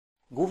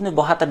Główny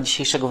bohater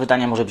dzisiejszego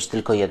wydania może być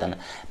tylko jeden.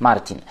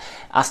 Martin.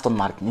 Aston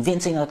Martin.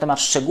 Więcej na temat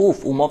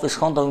szczegółów umowy z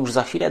Hondą już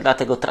za chwilę,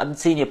 dlatego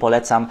tradycyjnie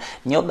polecam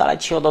nie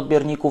oddalać się od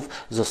odbiorników,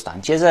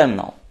 zostańcie ze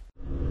mną.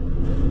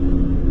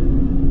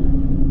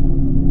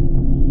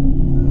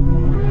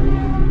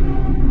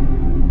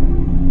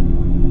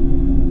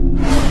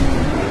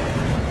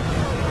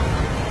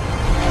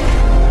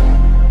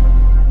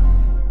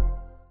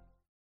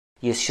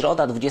 Jest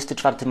środa,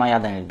 24 maja,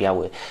 dzień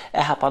biały.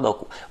 Echa,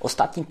 padoku.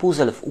 Ostatni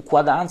puzzle w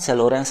układance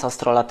Lorenza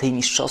Strolla, tej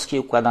mistrzowskiej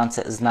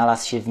układance,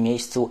 znalazł się w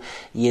miejscu.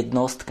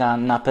 Jednostka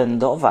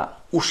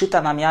napędowa,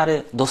 uszyta na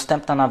miary,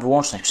 dostępna na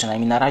wyłączność.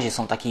 Przynajmniej na razie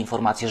są takie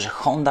informacje, że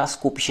Honda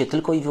skupi się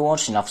tylko i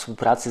wyłącznie na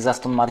współpracy z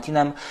Aston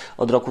Martinem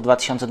od roku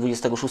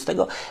 2026.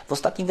 W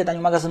ostatnim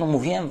wydaniu magazynu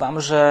mówiłem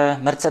Wam, że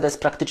Mercedes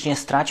praktycznie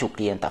stracił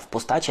klienta w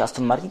postaci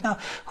Aston Martina,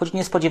 choć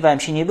nie spodziewałem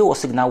się, nie było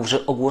sygnałów,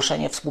 że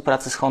ogłoszenie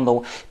współpracy z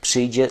Hondą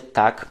przyjdzie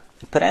tak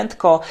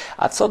prędko.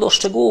 A co do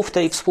szczegółów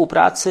tej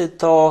współpracy,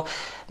 to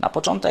na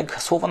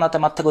początek słowo na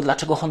temat tego,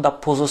 dlaczego Honda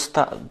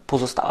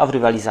pozostała w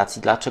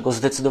rywalizacji, dlaczego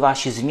zdecydowała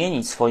się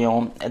zmienić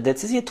swoją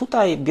decyzję.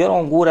 Tutaj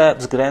biorą górę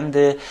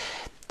względy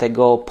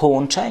tego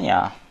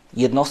połączenia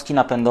jednostki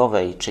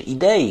napędowej, czy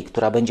idei,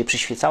 która będzie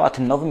przyświecała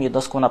tym nowym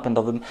jednostkom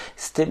napędowym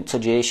z tym, co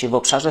dzieje się w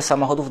obszarze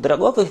samochodów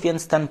drogowych,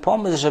 więc ten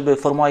pomysł, żeby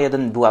Formuła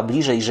 1 była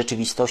bliżej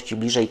rzeczywistości,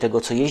 bliżej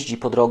tego, co jeździ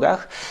po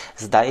drogach,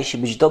 zdaje się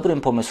być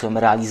dobrym pomysłem.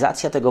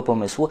 Realizacja tego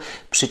pomysłu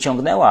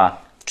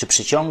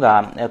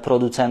przyciąga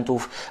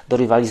producentów do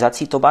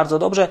rywalizacji, to bardzo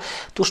dobrze.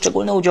 Tu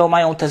szczególny udział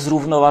mają te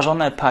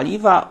zrównoważone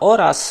paliwa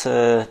oraz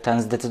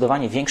ten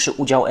zdecydowanie większy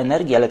udział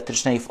energii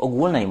elektrycznej w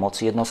ogólnej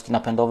mocy jednostki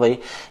napędowej,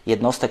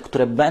 jednostek,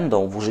 które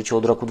będą w użyciu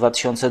od roku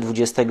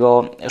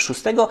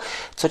 2026.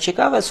 Co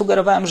ciekawe,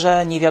 sugerowałem,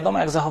 że nie wiadomo,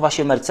 jak zachowa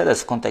się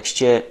Mercedes w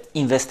kontekście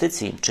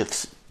inwestycji, czy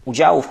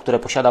udziałów, które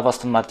posiada w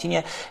Aston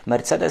Martinie.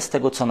 Mercedes, z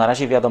tego co na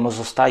razie wiadomo,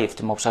 zostaje w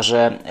tym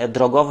obszarze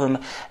drogowym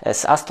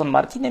z Aston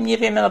Martinem. Nie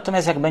wiemy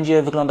natomiast, jak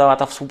będzie wyglądała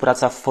ta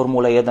współpraca w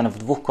Formule 1 w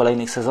 2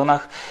 kolejnych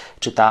sezonach.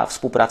 Czy ta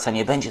współpraca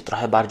nie będzie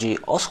trochę bardziej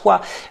oschła,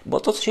 bo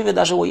to, co się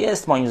wydarzyło,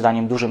 jest moim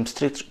zdaniem dużym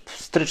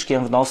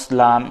stryczkiem w nos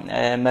dla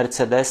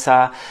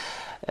Mercedesa.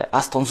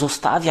 Aston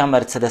zostawia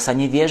Mercedesa,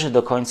 nie wierzy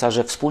do końca,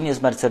 że wspólnie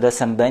z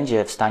Mercedesem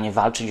będzie w stanie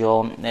walczyć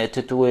o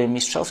tytuły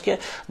mistrzowskie.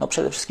 No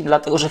przede wszystkim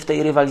dlatego, że w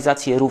tej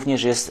rywalizacji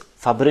również jest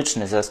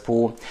fabryczny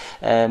zespół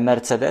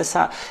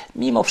Mercedesa.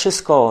 Mimo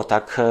wszystko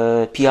tak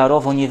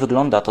PR-owo nie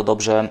wygląda to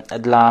dobrze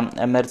dla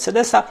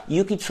Mercedesa.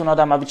 Yuki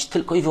Tsunoda ma być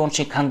tylko i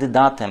wyłącznie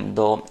kandydatem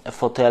do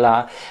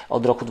fotela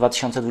od roku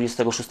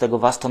 2026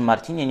 w Aston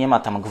Martinie. Nie ma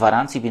tam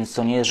gwarancji, więc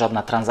to nie jest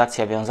żadna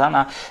transakcja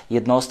wiązana.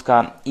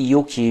 Jednostka i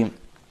Yuki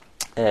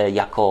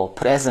jako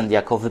prezent,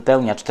 jako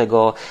wypełniacz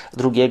tego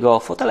drugiego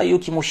fotela.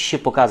 Yuki musi się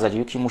pokazać.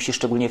 Yuki musi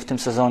szczególnie w tym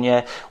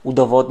sezonie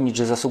udowodnić,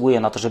 że zasługuje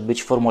na to, żeby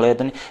być w Formule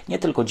 1 nie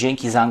tylko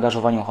dzięki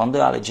zaangażowaniu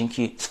Hondy, ale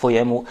dzięki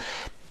swojemu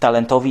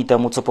talentowi i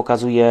temu, co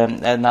pokazuje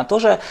na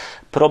torze.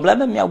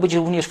 Problemem miał być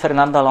również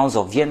Fernando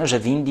Alonso. Wiemy, że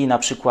w Indii na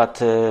przykład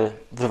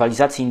w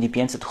rywalizacji Indy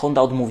 500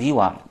 Honda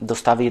odmówiła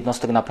dostawy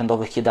jednostek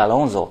napędowych, kiedy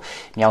Alonso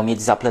miał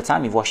mieć za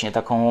plecami właśnie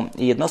taką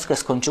jednostkę.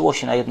 Skończyło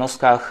się na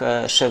jednostkach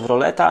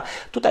Chevroleta.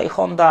 Tutaj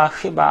Honda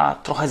chyba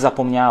trochę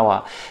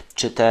zapomniała,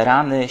 czy te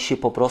rany się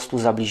po prostu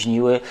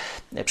zabliźniły.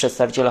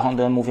 Przedstawiciele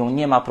Hondy mówią,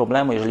 nie ma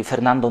problemu, jeżeli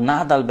Fernando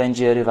nadal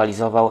będzie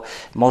rywalizował,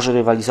 może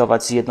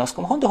rywalizować z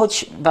jednostką Hondy,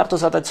 choć warto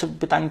zadać sobie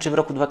pytanie, czy w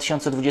roku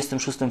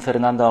 2026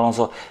 Fernando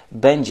Alonso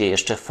będzie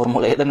jeszcze w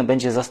Formule 1,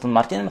 będzie z Aston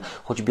Martinem,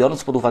 choć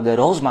biorąc pod uwagę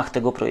rozmach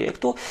tego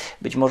projektu,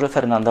 być może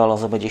Fernando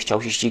Alonso będzie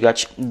chciał się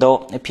ścigać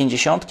do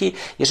 50.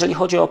 Jeżeli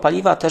chodzi o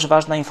paliwa, też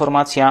ważna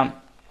informacja,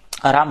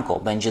 Aramco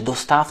będzie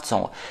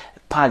dostawcą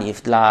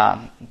paliw dla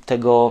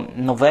tego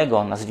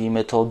nowego,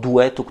 nazwijmy to,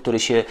 duetu, który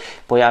się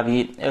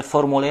pojawi w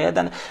Formule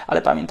 1,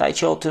 ale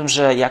pamiętajcie o tym,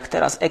 że jak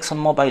teraz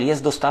ExxonMobil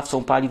jest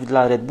dostawcą paliw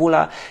dla Red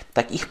Bulla,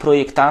 tak ich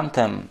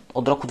projektantem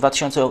od roku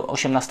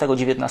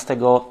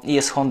 2018-2019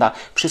 jest Honda.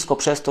 Wszystko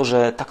przez to,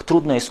 że tak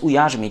trudno jest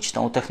ujarzmić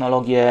tą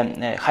technologię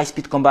high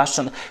speed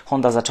combustion.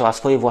 Honda zaczęła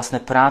swoje własne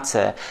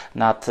prace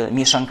nad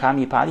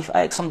mieszankami paliw, a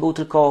Exxon był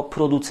tylko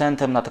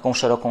producentem na taką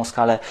szeroką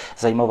skalę,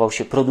 zajmował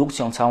się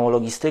produkcją, całą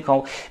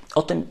logistyką.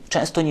 O tym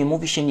często nie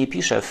mówi się, nie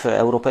pisze w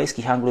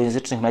europejskich,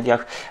 anglojęzycznych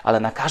mediach, ale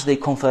na każdej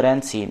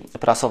konferencji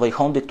prasowej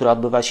Hondy, która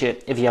odbywa się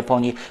w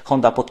Japonii,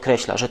 Honda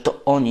podkreśla, że to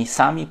oni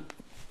sami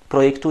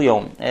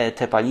projektują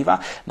te paliwa,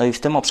 no i w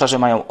tym obszarze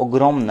mają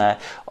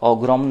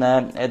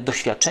ogromne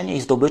doświadczenie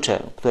i zdobycze,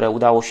 które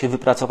udało się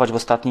wypracować w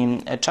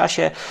ostatnim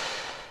czasie.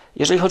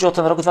 Jeżeli chodzi o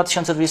ten rok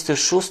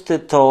 2026,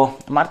 to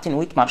Martin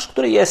Whitmarsh,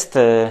 który jest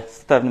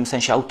w pewnym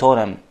sensie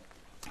autorem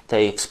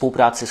tej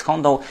współpracy z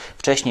Hondą,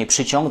 wcześniej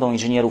przyciągnął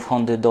inżynierów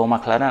Hondy do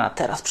McLarena,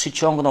 teraz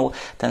przyciągnął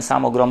ten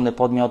sam ogromny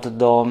podmiot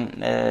do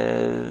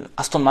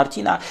Aston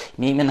Martina.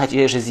 Miejmy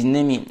nadzieję, że z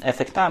innymi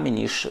efektami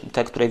niż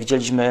te, które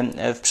widzieliśmy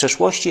w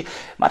przeszłości.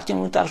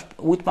 Martin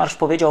Whitmarsh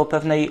powiedział o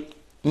pewnej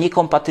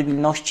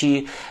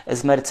niekompatybilności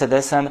z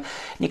Mercedesem.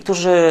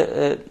 Niektórzy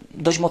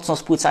dość mocno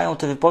spłycają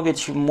tę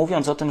wypowiedź,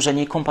 mówiąc o tym, że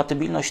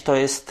niekompatybilność to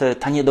jest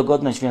ta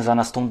niedogodność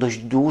związana z tą dość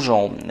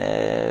dużą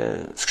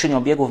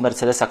skrzynią biegów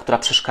Mercedesa, która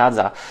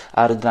przeszkadza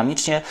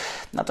aerodynamicznie.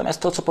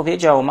 Natomiast to, co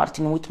powiedział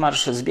Martin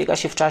Whitmarsh, zbiega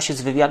się w czasie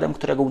z wywiadem,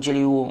 którego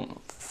udzielił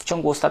w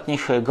ciągu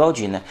ostatnich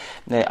godzin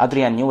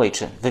Adrian Newey,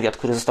 czy wywiad,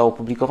 który został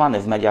opublikowany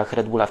w mediach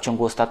Red Bulla w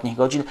ciągu ostatnich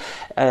godzin.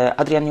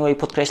 Adrian Newey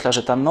podkreśla,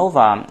 że ta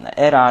nowa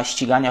era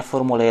ścigania w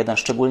Formule 1,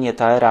 szczególnie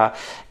ta era,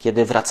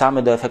 kiedy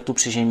wracamy do efektu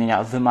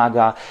przyziemienia,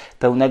 wymaga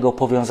pełnego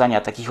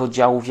powiązania takich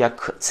oddziałów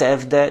jak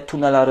CFD,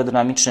 tunel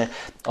aerodynamiczny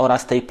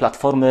oraz tej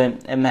platformy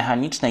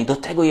mechanicznej. Do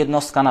tego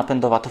jednostka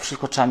napędowa. To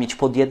wszystko trzeba mieć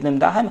pod jednym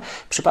dachem.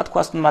 W przypadku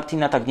Aston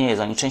Martina tak nie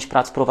jest. Oni część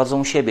prac prowadzą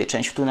u siebie,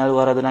 część w tunelu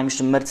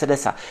aerodynamicznym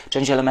Mercedesa,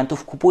 część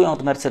elementów kupują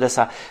od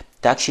Mercedesa.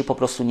 Tak się po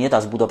prostu nie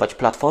da zbudować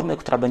platformy,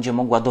 która będzie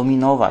mogła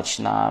dominować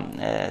na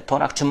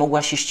torach, czy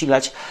mogła się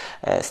ścigać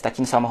z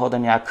takim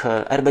samochodem jak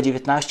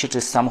RB19,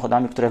 czy z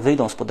samochodami, które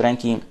wyjdą spod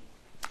ręki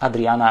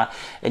Adriana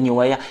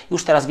Neweya.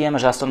 Już teraz wiemy,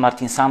 że Aston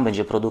Martin sam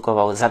będzie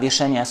produkował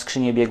zawieszenia,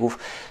 skrzynie biegów.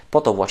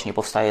 Po to właśnie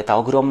powstaje ta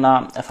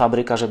ogromna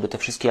fabryka, żeby te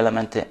wszystkie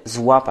elementy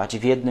złapać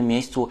w jednym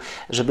miejscu,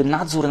 żeby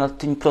nadzór nad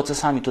tymi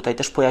procesami, tutaj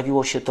też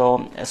pojawiło się to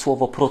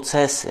słowo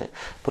procesy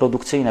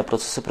produkcyjne,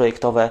 procesy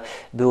projektowe,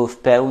 były w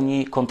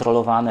pełni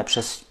kontrolowane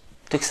przez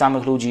tych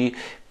samych ludzi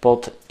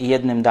pod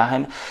jednym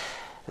dachem.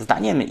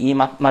 Zdaniem i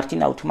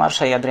Martina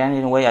Whitmarsha i Adriana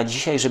Neweya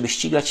dzisiaj, żeby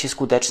ścigać się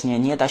skutecznie,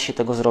 nie da się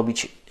tego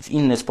zrobić w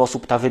inny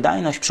sposób. Ta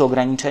wydajność przy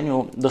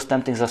ograniczeniu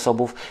dostępnych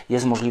zasobów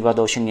jest możliwa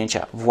do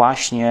osiągnięcia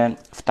właśnie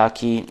w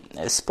taki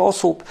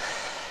sposób,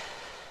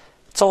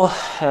 co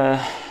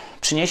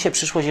przyniesie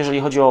przyszłość, jeżeli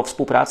chodzi o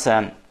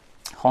współpracę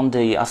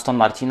Hondy i Aston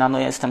Martina. No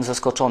ja jestem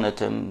zaskoczony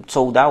tym,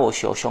 co udało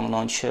się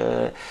osiągnąć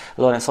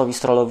Lawrence'owi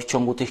Strollowi w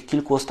ciągu tych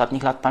kilku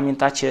ostatnich lat.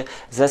 Pamiętacie,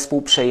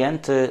 zespół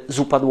przejęty z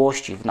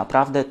upadłości w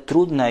naprawdę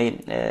trudnej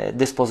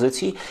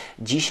dyspozycji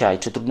dzisiaj,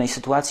 czy trudnej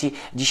sytuacji.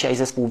 Dzisiaj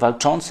zespół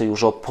walczący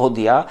już o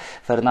podia.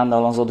 Fernando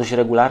Alonso dość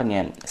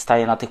regularnie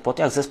staje na tych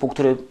podiach. Zespół,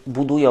 który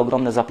buduje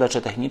ogromne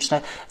zaplecze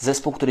techniczne.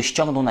 Zespół, który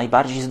ściągnął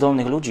najbardziej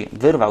zdolnych ludzi,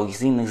 wyrwał ich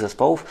z innych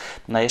zespołów.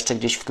 No jeszcze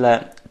gdzieś w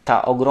tle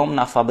ta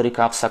ogromna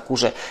fabryka w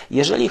Sakurze.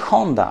 Jeżeli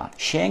Honda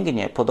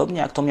sięgnie, podobnie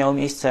jak to miało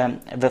miejsce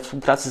we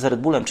współpracy z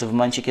Red Bullem, czy w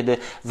momencie, kiedy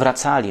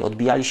wracali,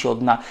 odbijali się od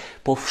dna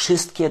po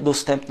wszystkie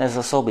dostępne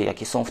zasoby,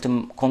 jakie są w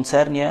tym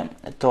koncernie,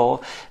 to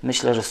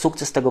myślę, że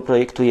sukces tego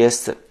projektu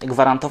jest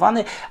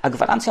gwarantowany, a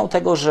gwarancją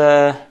tego,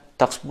 że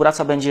ta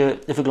współpraca będzie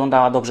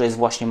wyglądała dobrze, jest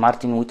właśnie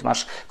Martin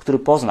Whitmarsh, który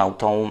poznał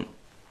tą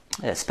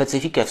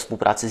specyfikę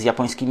współpracy z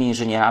japońskimi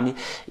inżynierami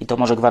i to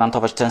może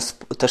gwarantować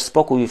też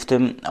spokój w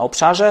tym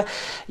obszarze.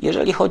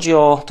 Jeżeli chodzi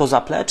o to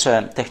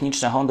zaplecze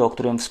techniczne Hondy, o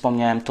którym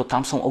wspomniałem, to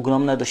tam są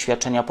ogromne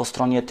doświadczenia po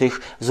stronie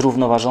tych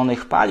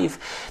zrównoważonych paliw.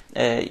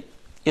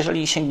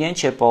 Jeżeli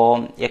sięgnięcie po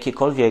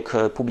jakiekolwiek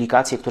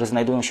publikacje, które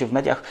znajdują się w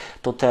mediach,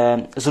 to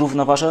te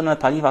zrównoważone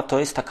paliwa to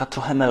jest taka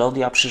trochę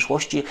melodia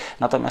przyszłości.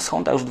 Natomiast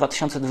Honda już w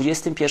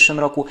 2021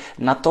 roku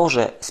na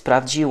torze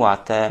sprawdziła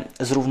te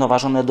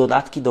zrównoważone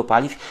dodatki do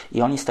paliw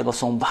i oni z tego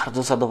są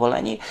bardzo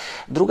zadowoleni.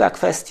 Druga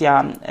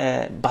kwestia,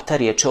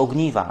 baterie czy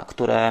ogniwa,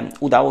 które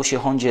udało się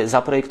Hondzie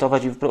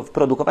zaprojektować i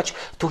wyprodukować.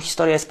 Tu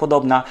historia jest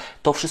podobna.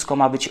 To wszystko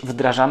ma być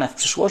wdrażane w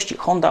przyszłości.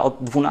 Honda od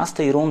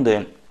 12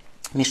 rundy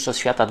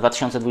Mistrzostw Świata w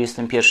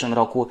 2021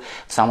 roku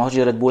w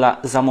samochodzie Red Bulla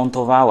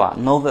zamontowała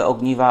nowe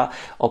ogniwa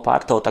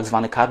oparte o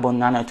tzw. carbon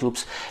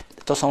nanotubes.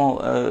 To są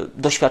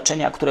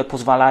doświadczenia, które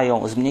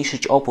pozwalają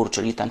zmniejszyć opór,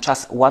 czyli ten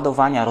czas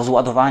ładowania,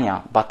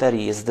 rozładowania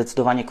baterii jest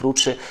zdecydowanie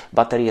krótszy,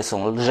 baterie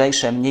są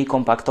lżejsze, mniej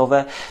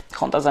kompaktowe.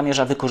 Honda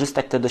zamierza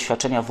wykorzystać te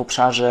doświadczenia w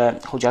obszarze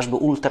chociażby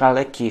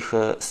ultralekkich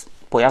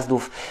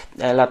pojazdów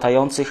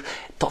latających.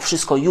 To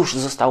wszystko już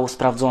zostało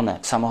sprawdzone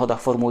w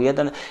samochodach Formuły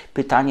 1.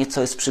 Pytanie,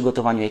 co jest w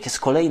przygotowaniu, jaki jest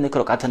kolejny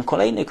krok, a ten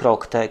kolejny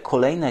krok, te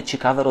kolejne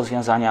ciekawe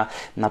rozwiązania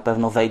na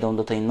pewno wejdą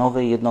do tej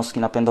nowej jednostki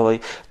napędowej.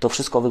 To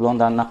wszystko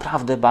wygląda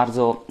naprawdę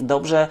bardzo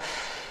dobrze.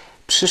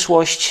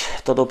 Przyszłość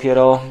to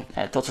dopiero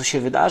to, co się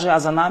wydarzy, a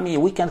za nami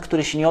weekend,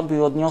 który się nie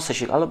odbył, odniosę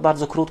się, ale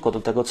bardzo krótko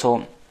do tego,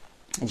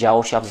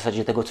 działo się, a w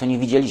zasadzie tego, co nie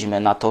widzieliśmy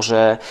na to,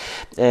 że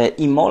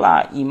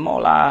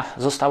Imola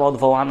została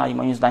odwołana i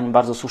moim zdaniem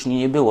bardzo słusznie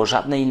nie było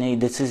żadnej innej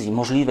decyzji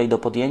możliwej do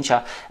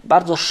podjęcia.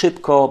 Bardzo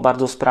szybko,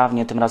 bardzo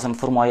sprawnie tym razem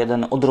Formuła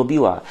 1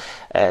 odrobiła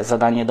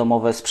zadanie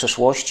domowe z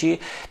przeszłości,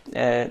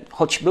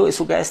 choć były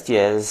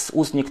sugestie z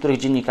ust niektórych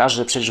dziennikarzy,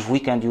 że przecież w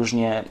weekend już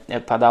nie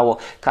padało.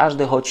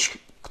 Każdy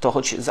kto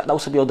zadał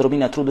sobie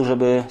odrobinę trudu,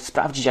 żeby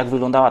sprawdzić, jak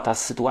wyglądała ta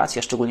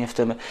sytuacja, szczególnie w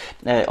tym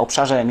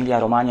obszarze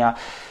Emilia-Romagna,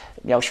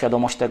 miał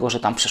świadomość tego, że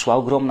tam przyszła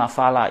ogromna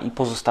fala i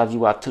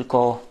pozostawiła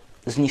tylko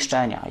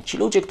zniszczenia. I ci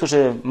ludzie,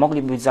 którzy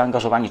mogliby być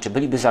zaangażowani, czy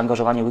byliby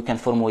zaangażowani w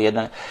weekend Formuły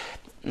 1,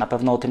 na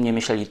pewno o tym nie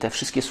myśleli. Te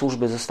wszystkie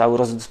służby zostały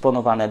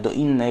rozdysponowane do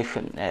innych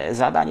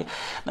zadań.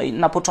 No i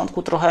na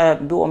początku trochę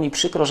było mi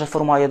przykro, że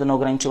Formuła 1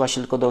 ograniczyła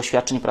się tylko do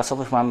oświadczeń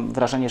prasowych. Mam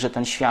wrażenie, że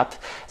ten świat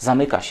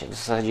zamyka się w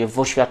zasadzie w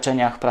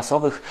oświadczeniach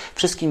prasowych.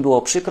 Wszystkim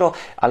było przykro,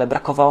 ale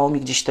brakowało mi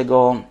gdzieś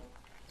tego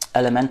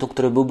elementu,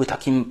 który byłby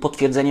takim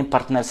potwierdzeniem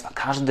partnerstwa.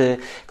 Każdy,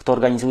 kto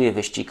organizuje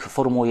wyścig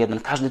Formuły 1,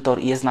 każdy tor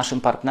jest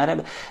naszym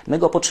partnerem. My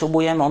go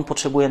potrzebujemy, on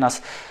potrzebuje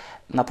nas.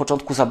 Na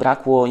początku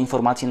zabrakło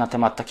informacji na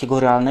temat takiego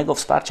realnego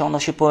wsparcia, ono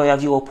się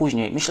pojawiło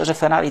później. Myślę, że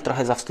Ferrari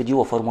trochę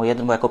zawstydziło Formułę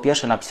 1, bo jako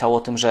pierwsze napisało o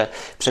tym, że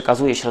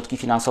przekazuje środki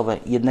finansowe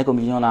 $1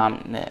 miliona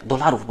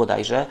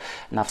bodajże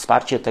na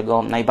wsparcie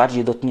tego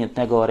najbardziej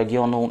dotkniętego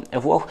regionu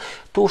Włoch.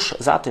 Tuż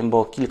za tym,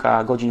 bo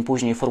kilka godzin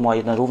później Formuła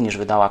 1 również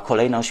wydała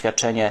kolejne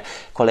oświadczenie,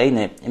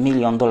 kolejny $1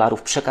 milion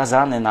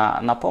przekazany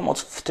na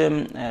pomoc, w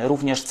tym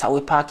również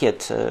cały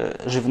pakiet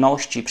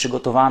żywności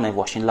przygotowany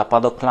właśnie dla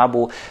Paddock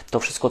Clubu. To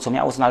wszystko, co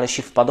miało znaleźć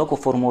się w padoku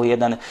Formuły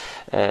 1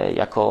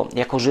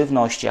 jako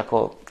żywność,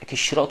 jako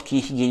jakieś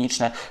środki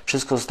higieniczne,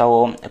 wszystko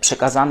zostało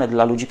przekazane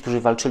dla ludzi,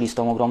 którzy walczyli z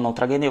tą ogromną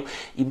tragedią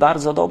i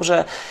bardzo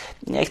dobrze.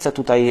 Nie chcę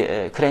tutaj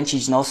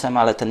kręcić nosem,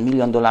 ale ten $1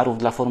 milion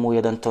dla Formuły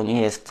 1 to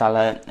nie jest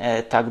wcale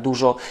tak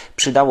dużo.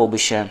 Przydałoby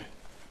się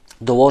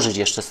dołożyć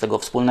jeszcze z tego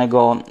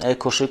wspólnego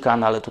koszyka,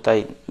 no ale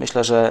tutaj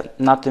myślę, że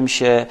na tym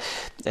się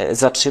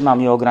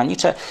zatrzymam i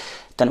ograniczę.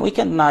 Ten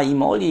weekend na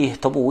Imoli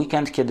to był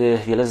weekend, kiedy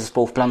wiele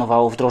zespołów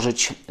planowało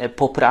wdrożyć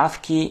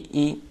poprawki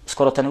i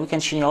skoro ten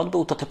weekend się nie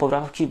odbył, to te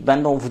poprawki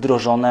będą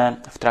wdrożone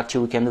w trakcie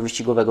weekendu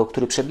wyścigowego,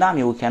 który przed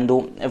nami,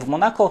 weekendu w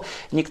Monako.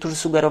 Niektórzy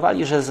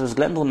sugerowali, że ze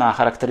względu na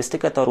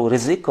charakterystykę toru,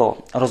 ryzyko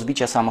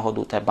rozbicia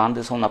samochodu, te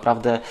bandy są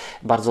naprawdę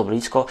bardzo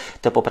blisko,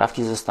 te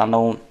poprawki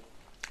zostaną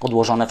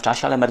odłożone w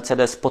czasie, ale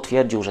Mercedes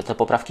potwierdził, że te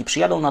poprawki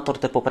przyjadą na tor,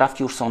 te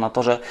poprawki już są na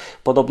torze.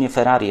 Podobnie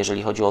Ferrari,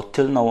 jeżeli chodzi o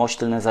tylną oś,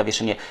 tylne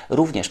zawieszenie,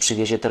 również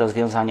przywiezie te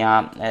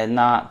rozwiązania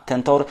na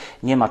ten tor.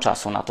 Nie ma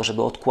czasu na to,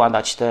 żeby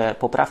odkładać te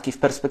poprawki. W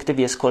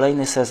perspektywie jest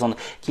kolejny sezon,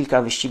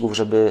 kilka wyścigów,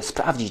 żeby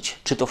sprawdzić,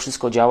 czy to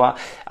wszystko działa,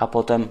 a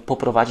potem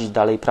poprowadzić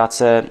dalej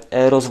prace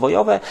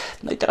rozwojowe.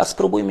 No i teraz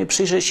spróbujmy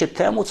przyjrzeć się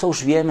temu, co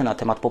już wiemy na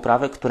temat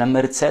poprawek, które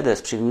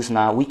Mercedes przywiózł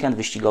na weekend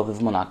wyścigowy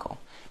w Monako.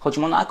 Choć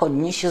Monako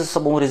niesie ze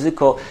sobą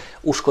ryzyko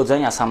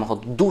uszkodzenia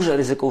samochodu, duże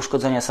ryzyko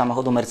uszkodzenia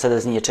samochodu,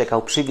 Mercedes nie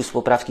czekał, przywiózł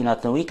poprawki na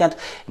ten weekend.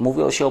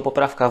 Mówiło się o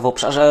poprawkach w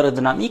obszarze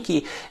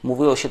aerodynamiki,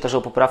 mówiło się też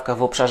o poprawkach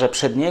w obszarze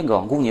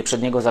przedniego, głównie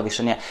przedniego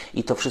zawieszenia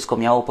i to wszystko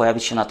miało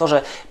pojawić się na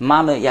torze.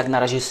 Mamy jak na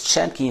razie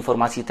strzępki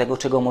informacji tego,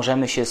 czego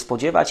możemy się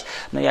spodziewać.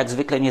 No jak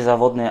zwykle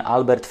niezawodny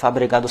Albert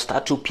Fabryga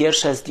dostarczył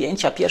pierwsze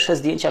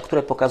zdjęcia,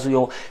 które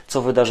pokazują,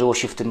 co wydarzyło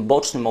się w tym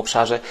bocznym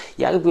obszarze,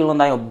 jak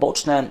wyglądają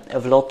boczne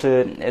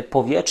wloty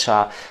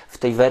powietrza w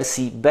tej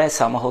wersji B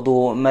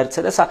samochodu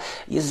Mercedesa.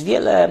 Jest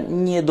wiele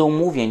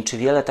niedomówień, czy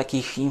wiele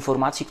takich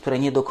informacji, które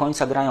nie do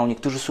końca grają.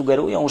 Niektórzy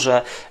sugerują,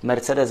 że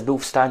Mercedes był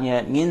w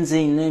stanie między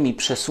innymi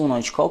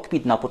przesunąć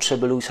kokpit na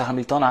potrzeby Lewisa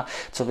Hamiltona,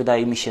 co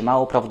wydaje mi się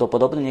mało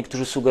prawdopodobne.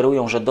 Niektórzy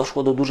sugerują, że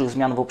doszło do dużych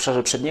zmian w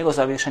obszarze przedniego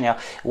zawieszenia,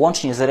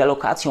 łącznie z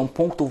relokacją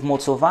punktów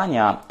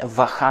mocowania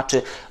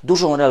wahaczy,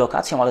 dużą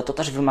relokacją, ale to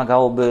też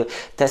wymagałoby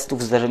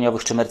testów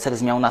zderzeniowych, czy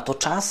Mercedes miał na to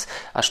czas,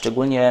 a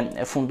szczególnie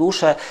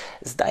fundusze.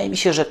 Zdaje mi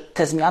się, że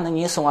te zmiany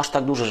nie są aż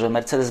tak duże, że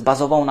Mercedes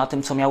bazował na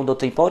tym, co miał do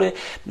tej pory.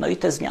 No i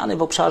te zmiany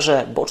w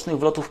obszarze bocznych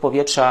wlotów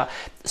powietrza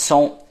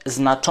są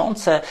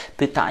znaczące.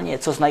 Pytanie,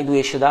 co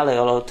znajduje się dalej,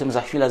 ale o tym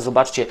za chwilę.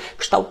 Zobaczcie,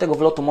 kształt tego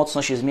wlotu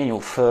mocno się zmienił.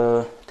 W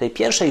tej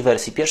pierwszej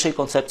wersji, pierwszej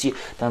koncepcji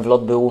ten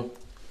wlot był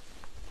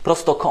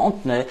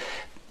prostokątny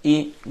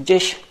i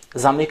gdzieś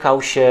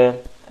zamykał się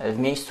w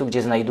miejscu,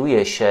 gdzie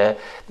znajduje się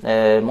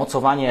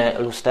mocowanie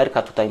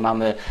lusterka. Tutaj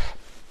mamy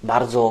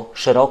bardzo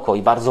szeroko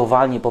i bardzo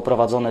walnie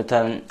poprowadzony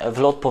ten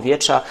wlot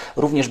powietrza.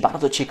 Również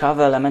bardzo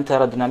ciekawe elementy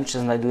aerodynamiczne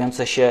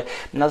znajdujące się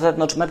na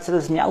zewnątrz.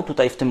 Mercedes miał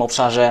tutaj w tym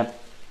obszarze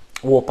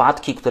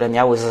łopatki, które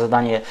miały za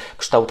zadanie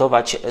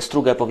kształtować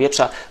strugę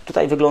powietrza.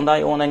 Tutaj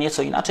wyglądają one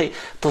nieco inaczej.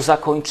 To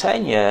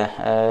zakończenie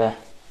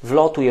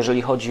wlotu,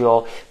 jeżeli chodzi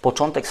o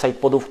początek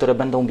sidepodów, które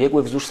będą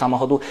biegły wzdłuż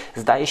samochodu,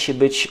 zdaje się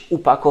być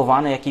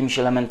upakowane jakimiś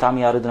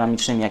elementami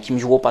aerodynamicznymi,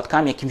 jakimiś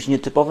łopatkami, jakimś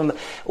nietypowym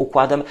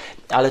układem,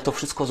 ale to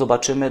wszystko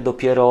zobaczymy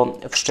dopiero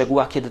w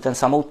szczegółach, kiedy ten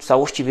samochód w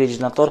całości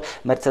wyjedzie na tor.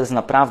 Mercedes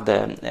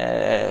naprawdę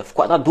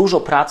wkłada dużo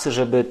pracy,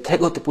 żeby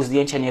tego typu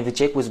zdjęcia nie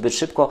wyciekły zbyt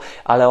szybko,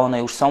 ale one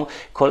już są.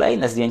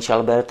 Kolejne zdjęcie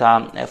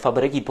Alberta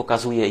Fabrygi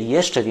pokazuje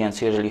jeszcze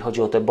więcej, jeżeli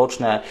chodzi o te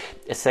boczne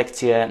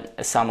sekcje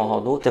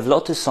samochodu. Te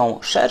wloty są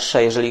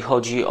szersze, jeżeli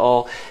chodzi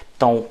o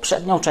tą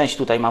przednią część.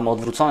 Tutaj mamy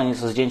odwrócone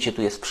nieco zdjęcie,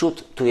 tu jest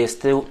przód, tu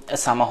jest tył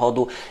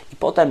samochodu i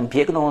potem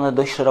biegną one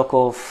dość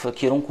szeroko w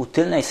kierunku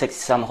tylnej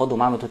sekcji samochodu.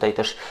 Mamy tutaj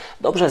też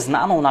dobrze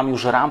znaną nam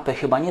już rampę,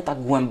 chyba nie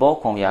tak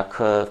głęboką jak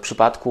w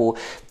przypadku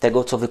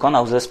tego, co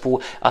wykonał zespół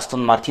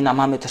Aston Martina.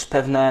 Mamy też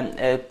pewne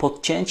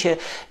podcięcie,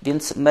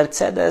 więc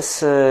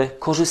Mercedes,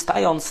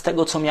 korzystając z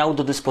tego, co miał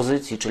do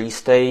dyspozycji, czyli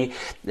z tej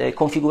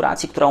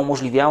konfiguracji, która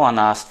umożliwiała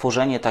na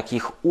stworzenie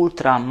takich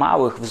ultra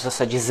małych, w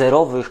zasadzie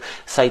zerowych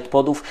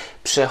sidepodów,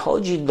 przechodzi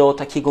do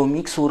takiego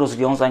miksu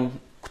rozwiązań,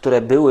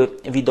 które były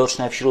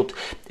widoczne wśród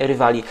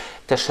rywali.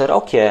 Te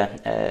szerokie,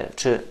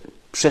 czy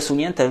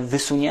przesunięte,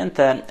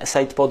 wysunięte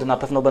sidepody na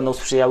pewno będą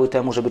sprzyjały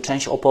temu, żeby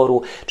część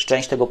oporu czy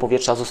część tego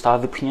powietrza została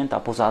wypchnięta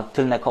poza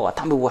tylne koła.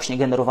 Tam był właśnie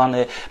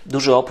generowany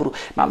duży opór.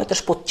 Mamy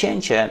też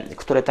podcięcie,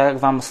 które, tak jak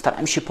Wam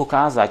starałem się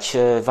pokazać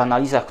w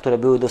analizach, które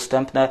były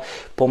dostępne,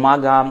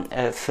 pomaga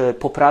w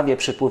poprawie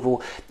przepływu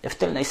w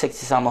tylnej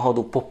sekcji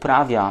samochodu,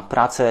 poprawia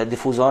pracę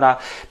dyfuzora,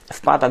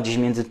 wpada gdzieś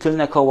między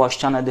tylne koła,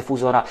 ścianę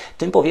dyfuzora.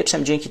 Tym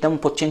powietrzem dzięki temu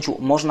podcięciu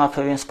można w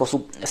pewien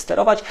sposób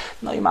sterować.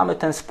 No i mamy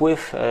ten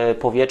spływ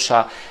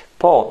powietrza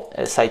po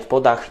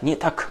sidepodach, nie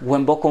tak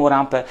głęboką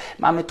rampę.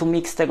 Mamy tu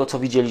miks tego, co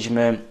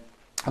widzieliśmy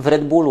w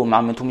Red Bullu,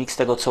 mamy tu miks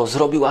tego, co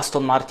zrobił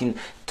Aston Martin,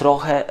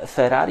 trochę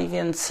Ferrari,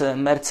 więc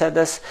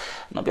Mercedes,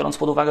 no biorąc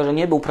pod uwagę, że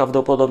nie był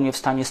prawdopodobnie w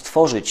stanie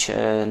stworzyć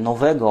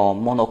nowego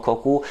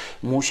monokoku,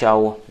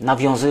 musiał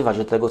nawiązywać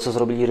do tego, co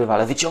zrobili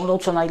rywale. Wyciągnął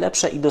co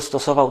najlepsze i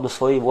dostosował do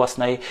swojej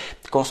własnej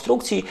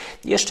konstrukcji.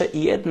 Jeszcze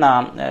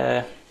jedna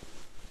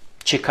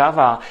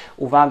ciekawa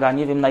uwaga,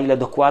 nie wiem na ile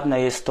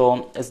dokładne jest to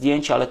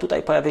zdjęcie, ale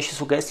tutaj pojawia się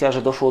sugestia,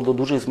 że doszło do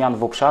dużych zmian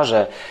w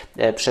obszarze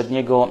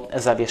przedniego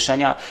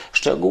zawieszenia.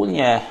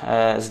 Szczególnie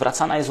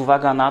zwracana jest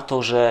uwaga na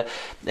to, że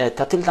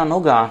ta tylna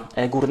noga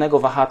górnego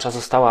wahacza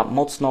została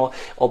mocno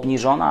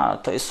obniżona.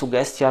 To jest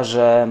sugestia,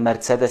 że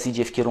Mercedes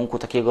idzie w kierunku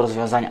takiego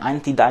rozwiązania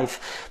anti-dive,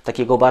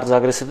 takiego bardzo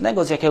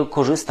agresywnego, z jakiego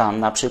korzysta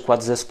na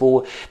przykład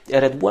zespół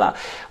Red Bulla.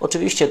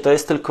 Oczywiście to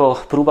jest tylko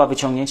próba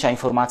wyciągnięcia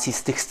informacji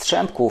z tych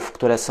strzępków,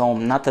 które są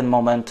na ten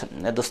moment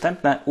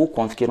dostępne.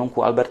 Ukłon w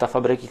kierunku Alberta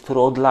Fabryki, który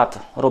od lat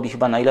robi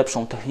chyba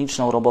najlepszą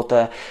techniczną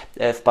robotę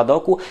w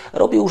padoku.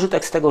 Robi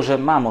użytek z tego, że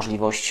ma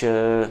możliwość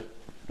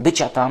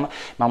bycia tam,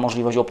 ma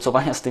możliwość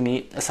obcowania z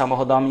tymi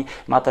samochodami,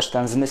 ma też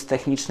ten zmysł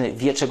techniczny,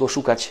 wie czego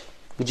szukać,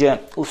 gdzie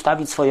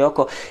ustawić swoje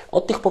oko.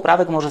 Od tych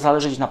poprawek może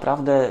zależeć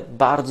naprawdę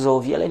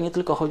bardzo wiele, nie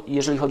tylko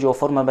jeżeli chodzi o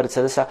formę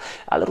Mercedesa,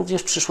 ale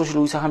również przyszłość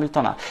Lewisa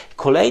Hamiltona.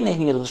 Kolejnych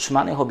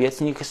niedotrzymanych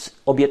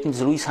obietnic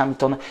Lewis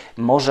Hamilton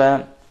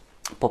może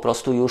po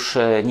prostu już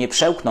nie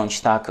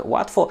przełknąć tak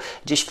łatwo.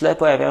 Gdzieś w tle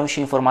pojawiają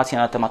się informacje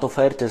na temat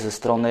oferty ze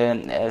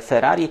strony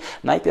Ferrari.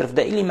 Najpierw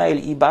Daily Mail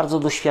i bardzo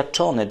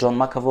doświadczony John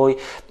McAvoy,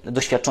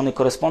 doświadczony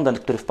korespondent,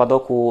 który w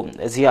padoku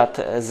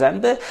zjadł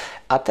zęby,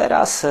 a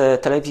teraz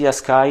telewizja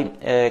Sky,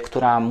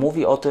 która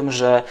mówi o tym,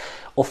 że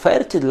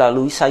oferty dla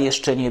Lewisa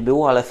jeszcze nie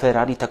było, ale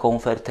Ferrari taką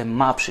ofertę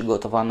ma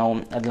przygotowaną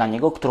dla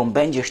niego, którą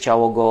będzie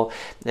chciało go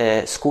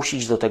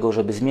skusić do tego,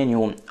 żeby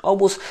zmienił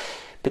obóz.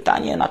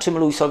 Pytanie, na czym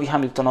Lewisowi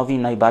Hamiltonowi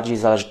najbardziej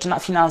zależy? Czy na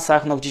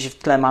finansach? No gdzieś w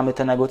tle mamy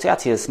te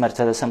negocjacje z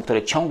Mercedesem,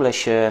 które ciągle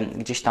się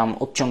gdzieś tam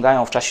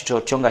odciągają w czasie, czy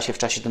odciąga się w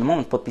czasie ten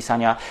moment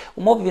podpisania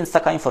umowy, więc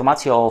taka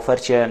informacja o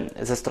ofercie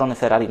ze strony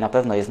Ferrari na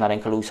pewno jest na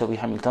rękę Lewisowi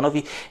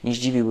Hamiltonowi. Nie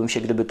zdziwiłbym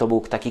się, gdyby to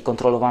był taki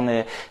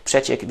kontrolowany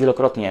przeciek.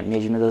 Wielokrotnie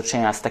mieliśmy do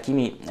czynienia z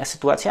takimi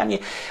sytuacjami.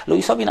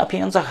 Lewisowi na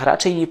pieniądzach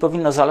raczej nie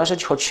powinno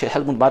zależeć, choć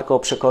Helmut Marko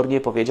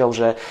przekornie powiedział,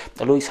 że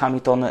Lewis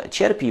Hamilton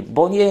cierpi,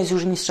 bo nie jest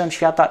już mistrzem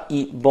świata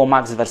i bo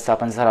Max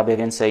Verstappen zarabia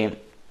więcej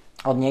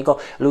od niego.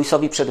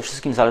 Lewisowi przede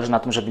wszystkim zależy na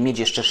tym, żeby mieć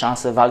jeszcze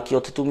szansę walki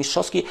o tytuł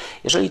mistrzowski.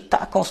 Jeżeli ta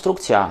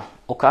konstrukcja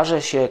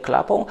okaże się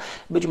klapą,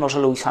 być może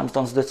Lewis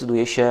Hamilton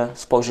zdecyduje się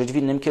spojrzeć w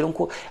innym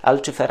kierunku, ale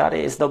czy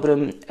Ferrari jest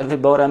dobrym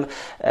wyborem?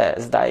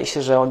 Zdaje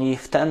się, że oni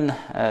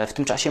w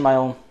tym czasie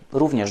mają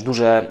również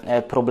duże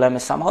problemy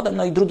z samochodem.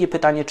 No i drugie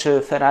pytanie,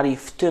 czy Ferrari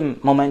w tym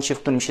momencie, w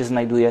którym się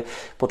znajduje,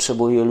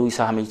 potrzebuje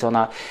Lewisa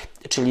Hamiltona,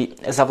 czyli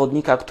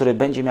zawodnika, który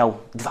będzie miał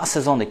 2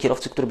 sezony,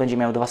 kierowcy, który będzie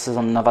miał 2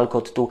 sezony na walkę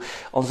o tytuł.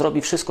 On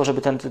zrobi wszystko,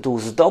 żeby ten tytuł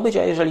zdobyć,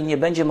 a jeżeli nie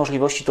będzie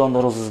możliwości, to on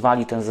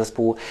rozwali ten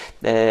zespół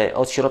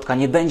od środka,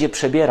 nie będzie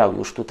przebierał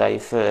już tutaj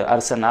w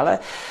arsenale.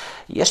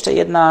 Jeszcze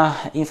jedna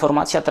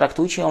informacja,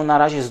 traktujcie ją na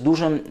razie z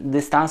dużym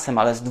dystansem,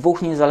 ale z 2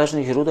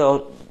 niezależnych źródeł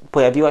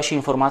pojawiła się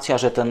informacja,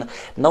 że ten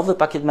nowy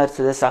pakiet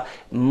Mercedesa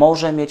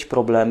może mieć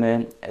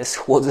problemy z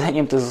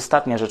chłodzeniem. To jest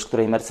ostatnia rzecz,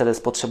 której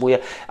Mercedes potrzebuje,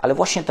 ale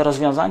właśnie te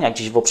rozwiązania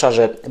gdzieś w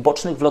obszarze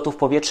bocznych wlotów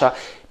powietrza,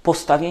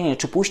 postawienie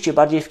czy pójście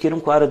bardziej w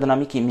kierunku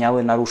aerodynamiki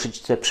miały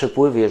naruszyć te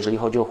przepływy, jeżeli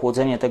chodzi o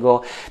chłodzenie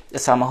tego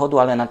samochodu,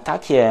 ale na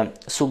takie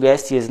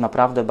sugestie jest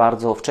naprawdę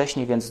bardzo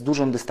wcześnie, więc z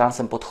dużym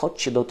dystansem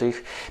podchodźcie do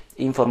tych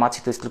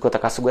informacji. To jest tylko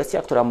taka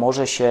sugestia, która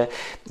może się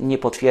nie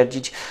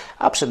potwierdzić,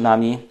 a przed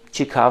nami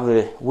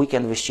ciekawy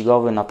weekend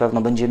wyścigowy. Na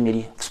pewno będziemy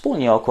mieli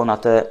wspólnie oko na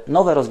te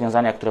nowe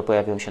rozwiązania, które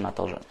pojawią się na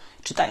torze.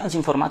 Czytając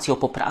informacje o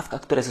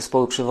poprawkach, które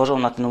zespoły przywożą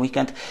na ten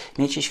weekend,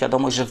 miejcie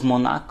świadomość, że w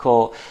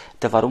Monako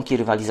te warunki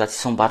rywalizacji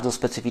są bardzo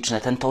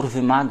specyficzne. Ten tor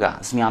wymaga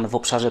zmian w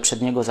obszarze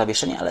przedniego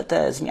zawieszenia, ale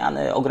te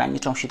zmiany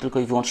ograniczą się tylko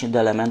i wyłącznie do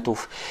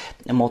elementów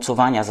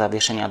mocowania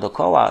zawieszenia do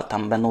koła.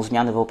 Tam będą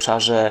zmiany w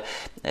obszarze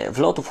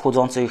wlotów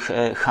wchodzących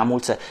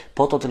hamulce,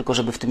 po to tylko,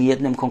 żeby w tym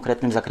jednym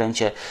konkretnym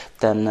zakręcie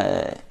ten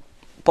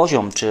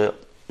poziom czy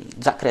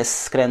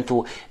zakres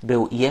skrętu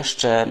był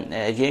jeszcze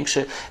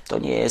większy. To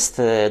nie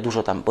jest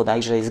dużo, tam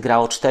bodajże jest gra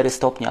o 4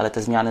 stopnie, ale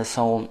te zmiany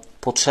są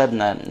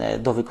potrzebne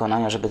do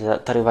wykonania, żeby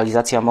ta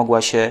rywalizacja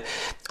mogła się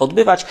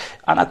odbywać.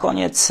 A na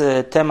koniec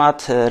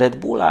temat Red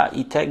Bulla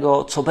i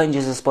tego, co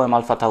będzie z zespołem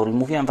Alfa Tauri.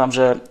 Mówiłem Wam,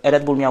 że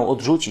Red Bull miał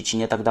odrzucić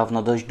nie tak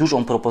dawno dość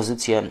dużą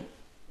propozycję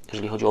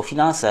jeżeli chodzi o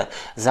finanse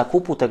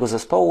zakupu tego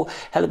zespołu,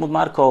 Helmut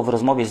Marko w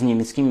rozmowie z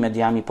niemieckimi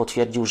mediami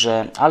potwierdził,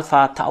 że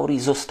Alfa Tauri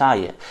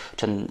zostaje.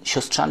 Ten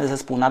siostrzany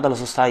zespół nadal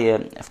zostaje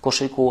w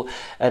koszyku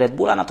Red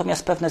Bulla,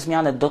 natomiast pewne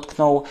zmiany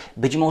dotkną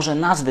być może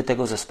nazwy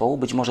tego zespołu,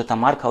 być może ta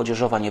marka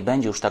odzieżowa nie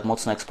będzie już tak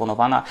mocno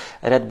eksponowana.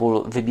 Red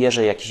Bull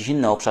wybierze jakiś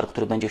inny obszar,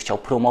 który będzie chciał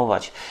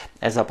promować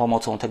za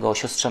pomocą tego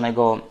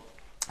siostrzanego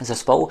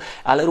zespołu,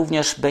 ale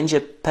również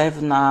będzie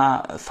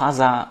pewna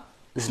faza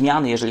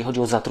zmiany, jeżeli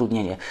chodzi o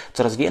zatrudnienie.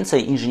 Coraz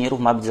więcej inżynierów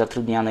ma być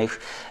zatrudnianych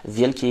w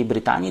Wielkiej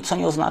Brytanii, co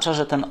nie oznacza,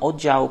 że ten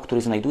oddział,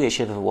 który znajduje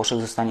się we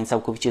Włoszech, zostanie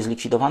całkowicie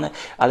zlikwidowany,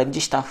 ale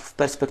gdzieś tam w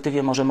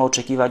perspektywie możemy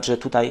oczekiwać, że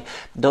tutaj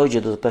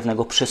dojdzie do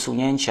pewnego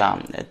przesunięcia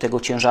tego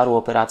ciężaru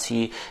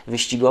operacji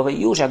wyścigowej.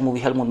 I już, jak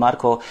mówi Helmut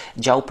Marko,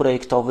 dział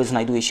projektowy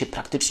znajduje się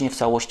praktycznie w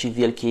całości w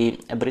Wielkiej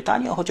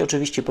Brytanii, choć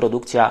oczywiście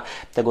produkcja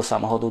tego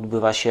samochodu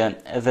odbywa się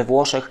we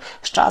Włoszech.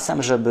 Z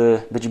czasem,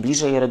 żeby być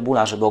bliżej Red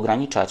Bulla, żeby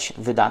ograniczać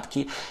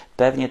wydatki,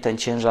 pewnie ten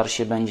ciężar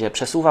się będzie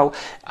przesuwał,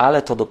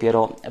 ale to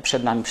dopiero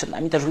przed nami. Przed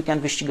nami też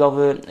weekend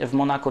wyścigowy w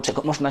Monako,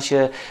 czego można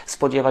się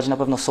spodziewać. Na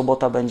pewno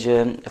sobota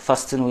będzie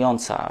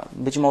fascynująca.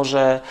 Być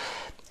może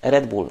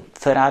Red Bull,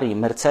 Ferrari,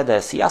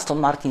 Mercedes i Aston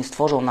Martin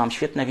stworzą nam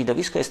świetne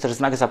widowisko. Jest też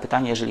znak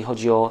zapytania, jeżeli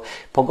chodzi o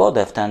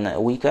pogodę w ten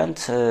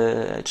weekend.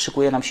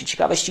 Szykuje nam się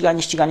ciekawe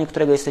ściganie,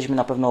 którego jesteśmy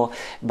na pewno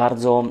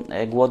bardzo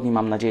głodni.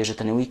 Mam nadzieję, że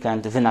ten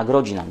weekend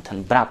wynagrodzi nam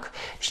ten brak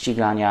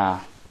ścigania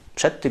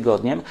przed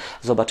tygodniem.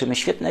 Zobaczymy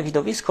świetne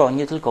widowisko,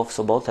 nie tylko w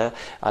sobotę,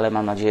 ale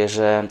mam nadzieję,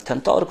 że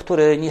ten tor,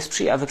 który nie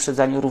sprzyja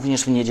wyprzedzaniu,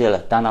 również w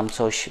niedzielę da nam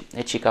coś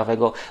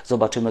ciekawego.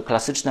 Zobaczymy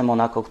klasyczne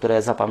Monako,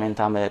 które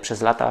zapamiętamy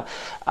przez lata,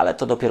 ale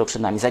to dopiero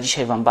przed nami. Za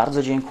dzisiaj Wam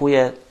bardzo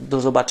dziękuję.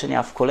 Do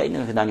zobaczenia w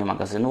kolejnym wydaniu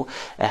magazynu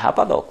Echa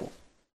Padoku.